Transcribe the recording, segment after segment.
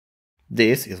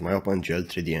This is my OpenGL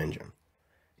 3D engine.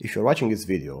 If you're watching this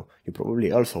video, you probably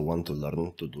also want to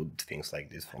learn to do things like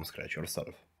this from scratch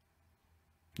yourself.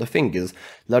 The thing is,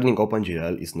 learning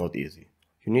OpenGL is not easy.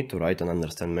 You need to write and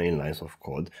understand many lines of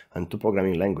code and two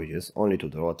programming languages only to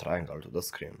draw a triangle to the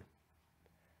screen.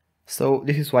 So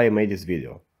this is why I made this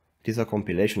video. It is a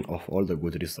compilation of all the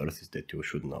good resources that you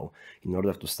should know in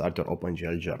order to start your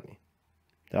OpenGL journey.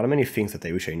 There are many things that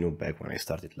I wish I knew back when I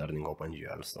started learning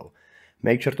OpenGL, so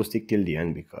make sure to stick till the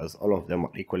end because all of them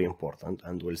are equally important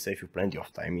and will save you plenty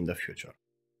of time in the future.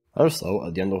 Also,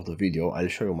 at the end of the video, I'll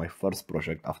show you my first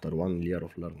project after 1 year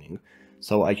of learning,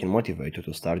 so I can motivate you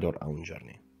to start your own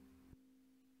journey.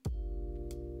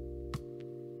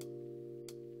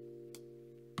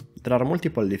 There are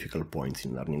multiple difficult points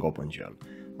in learning OpenGL,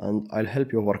 and I'll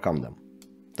help you overcome them.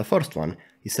 The first one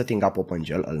is setting up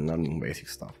OpenGL and learning basic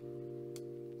stuff.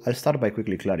 I'll start by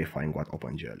quickly clarifying what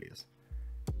OpenGL is.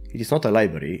 It is not a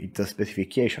library, it's a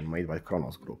specification made by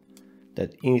Kronos Group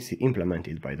that is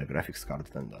implemented by the graphics card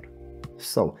vendor.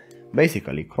 So,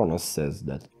 basically Kronos says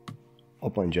that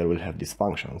OpenGL will have these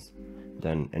functions,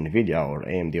 then Nvidia or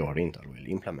AMD or Intel will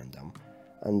implement them,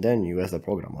 and then you as a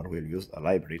programmer will use a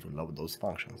library to load those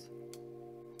functions.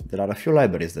 There are a few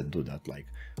libraries that do that, like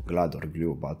GLAD or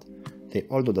Glue, but they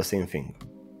all do the same thing.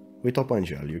 With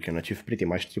OpenGL you can achieve pretty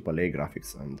much AAA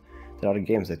graphics, and there are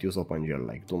games that use OpenGL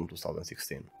like Doom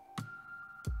 2016.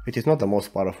 It is not the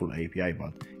most powerful API,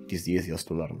 but it is the easiest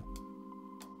to learn.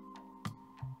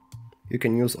 You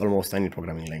can use almost any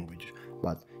programming language,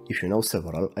 but if you know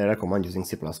several, I recommend using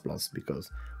C++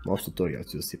 because most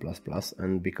tutorials use C++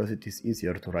 and because it is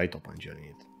easier to write OpenGL in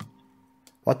it.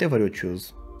 Whatever you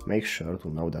choose, make sure to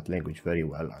know that language very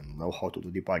well and know how to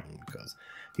do debugging, because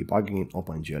debugging in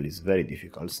OpenGL is very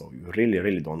difficult, so you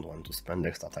really don't want to spend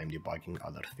extra time debugging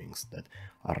other things that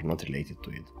are not related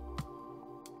to it.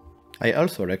 I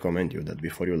also recommend you that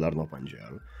before you learn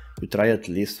OpenGL, you try at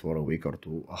least for a week or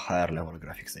two a higher level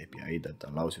graphics API that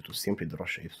allows you to simply draw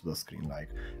shapes to the screen like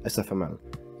SFML,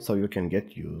 so you can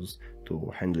get used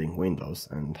to handling windows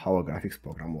and how a graphics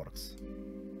program works.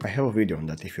 I have a video on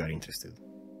that if you are interested.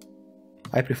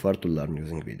 I prefer to learn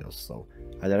using videos, so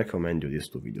I'd recommend you these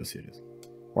two video series.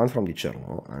 One from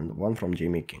Dicerno and one from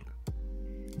Jamie King.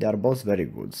 They are both very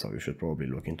good, so you should probably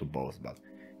look into both, but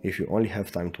if you only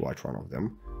have time to watch one of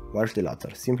them, watch the latter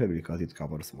simply because it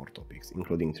covers more topics,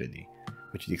 including 3D,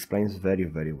 which it explains very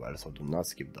well, so do not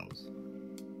skip those.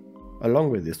 Along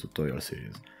with this tutorial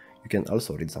series, you can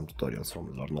also read some tutorials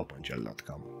from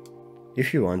learnopengl.com.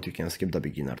 If you want, you can skip the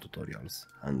beginner tutorials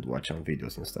and watch some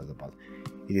videos instead, but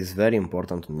it is very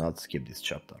important to not skip this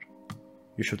chapter.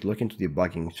 You should look into the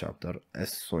debugging chapter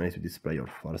as soon as you display your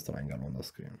first triangle on the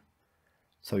screen.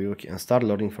 So you can start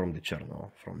learning from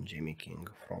Dicerno, from Jamie King,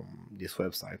 from this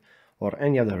website, or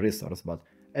any other resource, but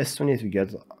as soon as you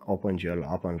get OpenGL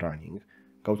up and running,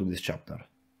 go to this chapter.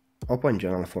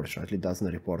 OpenGL unfortunately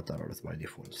doesn't report errors by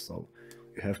default, so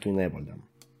you have to enable them.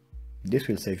 This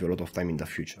will save you a lot of time in the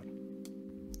future.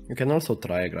 You can also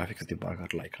try a graphics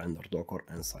debugger like RenderDoc or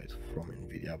Nsight from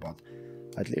Nvidia, but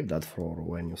I'd leave that for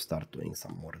when you start doing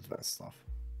some more advanced stuff.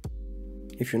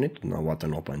 If you need to know what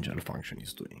an OpenGL function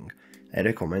is doing, I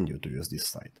recommend you to use this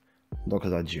site,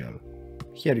 doc.gl.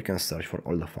 Here you can search for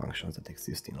all the functions that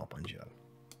exist in OpenGL.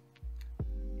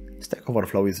 Stack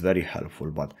Overflow is very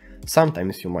helpful, but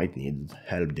sometimes you might need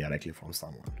help directly from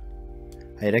someone.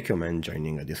 I recommend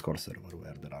joining a Discord server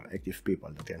where there are active people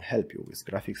that can help you with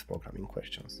graphics programming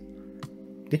questions.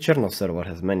 The Dicerno server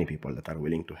has many people that are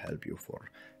willing to help you, for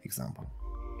example.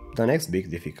 The next big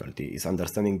difficulty is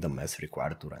understanding the mess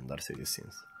required to render 3D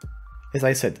scenes. As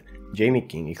I said, Jamie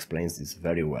King explains this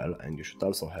very well, and you should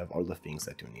also have all the things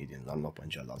that you need in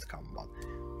learnopengl.com, but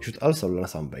you should also learn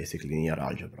some basic linear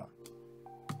algebra.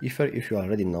 If you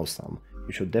already know some,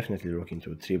 you should definitely look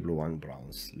into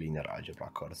 3Blue1Brown's linear algebra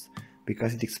course,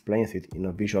 because it explains it in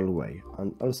a visual way,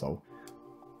 and also,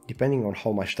 depending on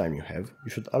how much time you have, you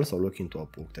should also look into a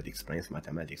book that explains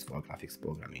mathematics for graphics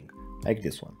programming, like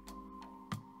this one.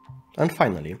 And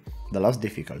finally, the last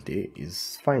difficulty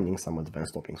is finding some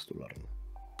advanced topics to learn.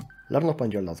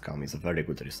 LearnOpenGL.com is a very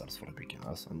good resource for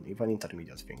beginners and even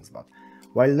intermediate things, but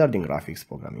while learning graphics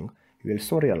programming, you will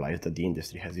soon realize that the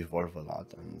industry has evolved a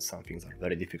lot and some things are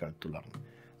very difficult to learn,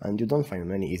 and you don't find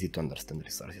many easy to understand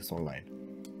resources online.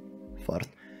 First,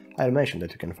 I'll mention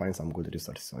that you can find some good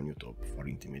resources on YouTube for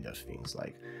intermediate things,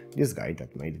 like this guy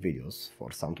that made videos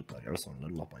for some tutorials on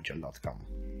LearnOpenGL.com.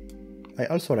 I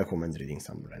also recommend reading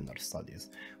some render studies,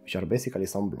 which are basically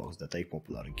some blogs that take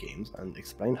popular games and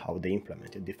explain how they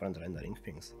implemented different rendering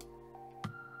things.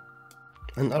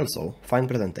 And also find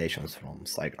presentations from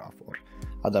SciGraph or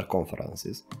other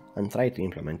conferences, and try to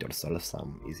implement yourself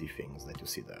some easy things that you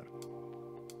see there.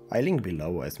 I link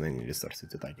below as many resources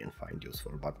that I can find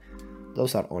useful, but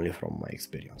those are only from my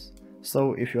experience.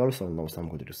 So if you also know some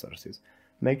good resources,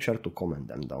 make sure to comment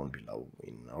them down below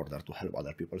in order to help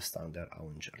other people start their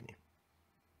own journey.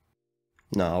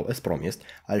 Now, as promised,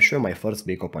 I'll show my first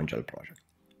big OpenGL project.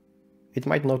 It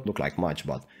might not look like much,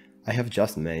 but I have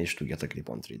just managed to get a clip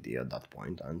on 3D at that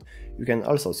point, and you can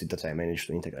also see that I managed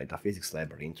to integrate a physics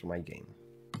library into my game.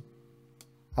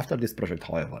 After this project,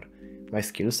 however, my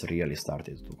skills really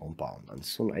started to compound, and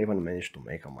soon I even managed to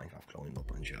make a Minecraft clone in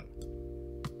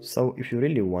OpenGL. So if you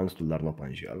really want to learn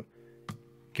OpenGL,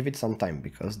 give it some time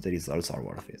because the results are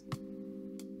worth it.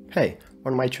 Hey,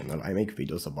 on my channel I make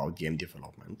videos about game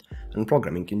development and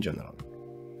programming in general.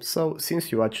 So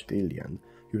since you watched till the end,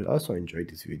 you will also enjoy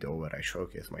this video where I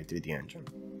showcase my 3D engine.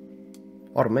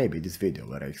 Or maybe this video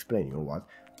where I explain you what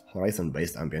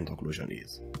horizon-based ambient occlusion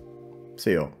is.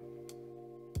 See you!